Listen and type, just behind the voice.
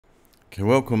Okay,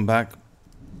 welcome back.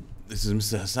 This is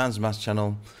Mr. Hassan's Maths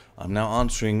channel. I'm now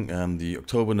answering the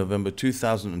October-November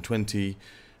 2020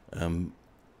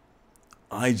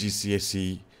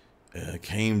 IGCSE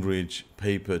Cambridge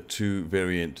Paper 2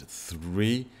 Variant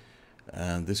 3.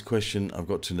 And this question I've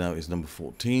got to now is number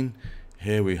 14.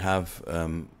 Here we have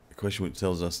a question which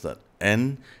tells us that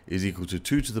n is equal to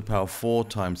 2 to the power 4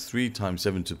 times 3 times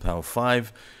 7 to the power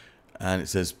 5. And it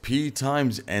says p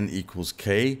times n equals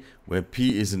k, where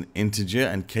p is an integer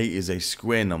and k is a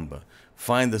square number.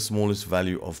 Find the smallest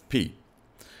value of p.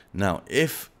 Now,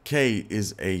 if k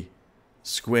is a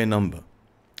square number,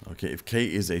 okay, if k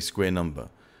is a square number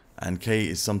and k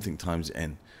is something times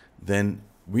n, then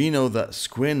we know that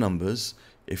square numbers,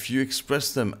 if you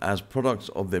express them as products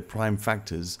of their prime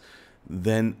factors,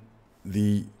 then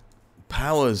the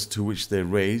powers to which they're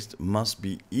raised must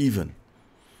be even.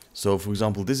 So, for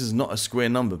example, this is not a square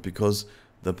number because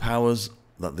the powers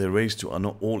that they're raised to are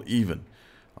not all even.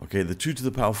 Okay, the 2 to the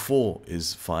power 4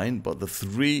 is fine, but the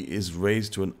 3 is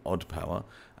raised to an odd power,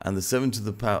 and the 7 to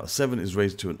the power 7 is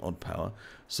raised to an odd power.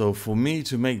 So, for me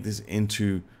to make this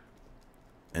into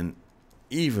an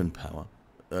even power,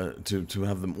 to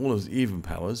have them all as even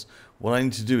powers, what I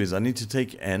need to do is I need to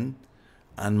take n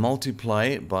and multiply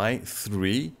it by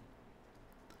 3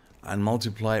 and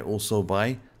multiply it also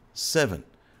by 7.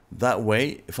 That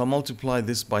way, if I multiply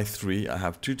this by 3, I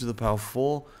have 2 to the power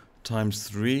 4 times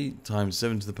 3 times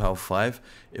 7 to the power 5.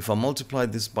 If I multiply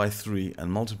this by 3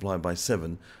 and multiply by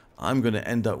 7, I'm going to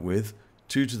end up with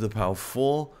 2 to the power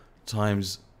 4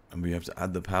 times, and we have to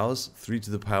add the powers, 3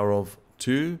 to the power of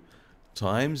 2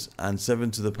 times, and 7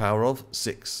 to the power of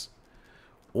 6.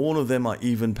 All of them are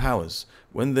even powers.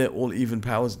 When they're all even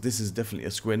powers, this is definitely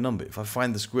a square number. If I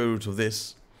find the square root of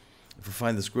this,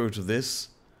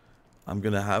 I'm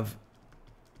going to have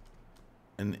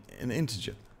an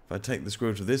integer. If I take the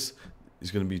square root of this, it's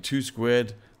going to be 2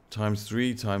 squared times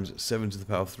 3 times 7 to the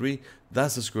power of 3.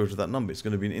 That's the square root of that number. It's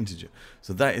going to be an integer.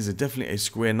 So that is definitely a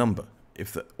square number.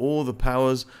 If all the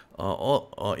powers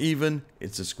are even,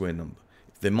 it's a square number.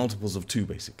 If they're multiples of 2,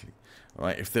 basically. All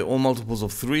right. If they're all multiples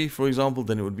of 3, for example,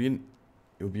 then it would be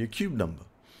a cube number.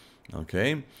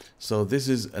 Okay. So this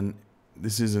is a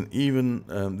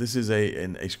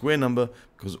square number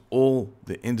because all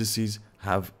the indices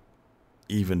have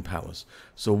even powers.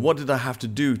 So what did I have to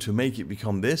do to make it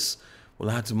become this? Well,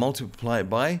 I had to multiply it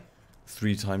by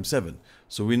 3 times 7.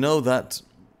 So we know that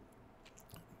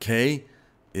k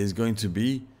is going to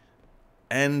be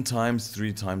n times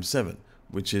 3 times 7,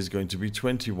 which is going to be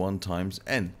 21 times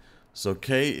n. So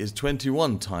k is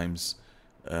 21 times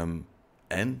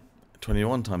n,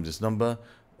 21 times this number.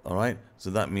 All right,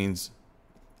 so that means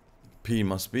p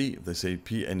must be, if they say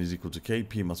Pn is equal to k,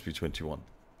 p must be 21.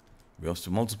 We have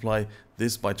to multiply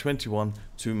this by 21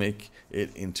 to make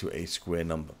it into a square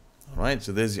number. All right,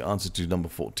 so there's the answer to number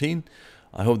 14.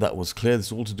 I hope that was clear. This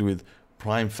is all to do with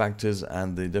prime factors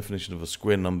and the definition of a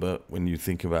square number when you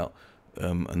think about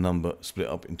a number split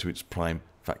up into its prime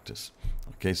factors.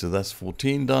 Okay, so that's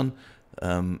 14 done.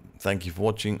 Thank you for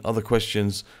watching. Other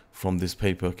questions from this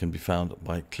paper can be found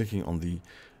by clicking on the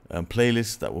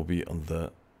playlist that will be on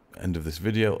the end of this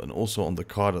video, and also on the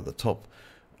card at the top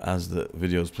as the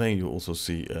video is playing you'll also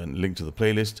see a link to the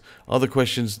playlist. Other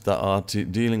questions that are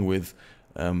dealing with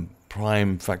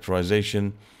prime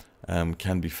factorization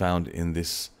can be found in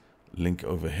this link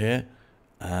over here,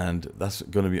 and that's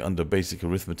going to be under basic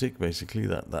arithmetic, basically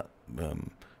that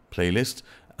playlist,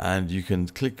 and you can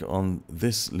click on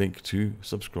this link to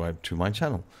subscribe to my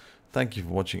channel. Thank you for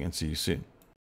watching and see you soon.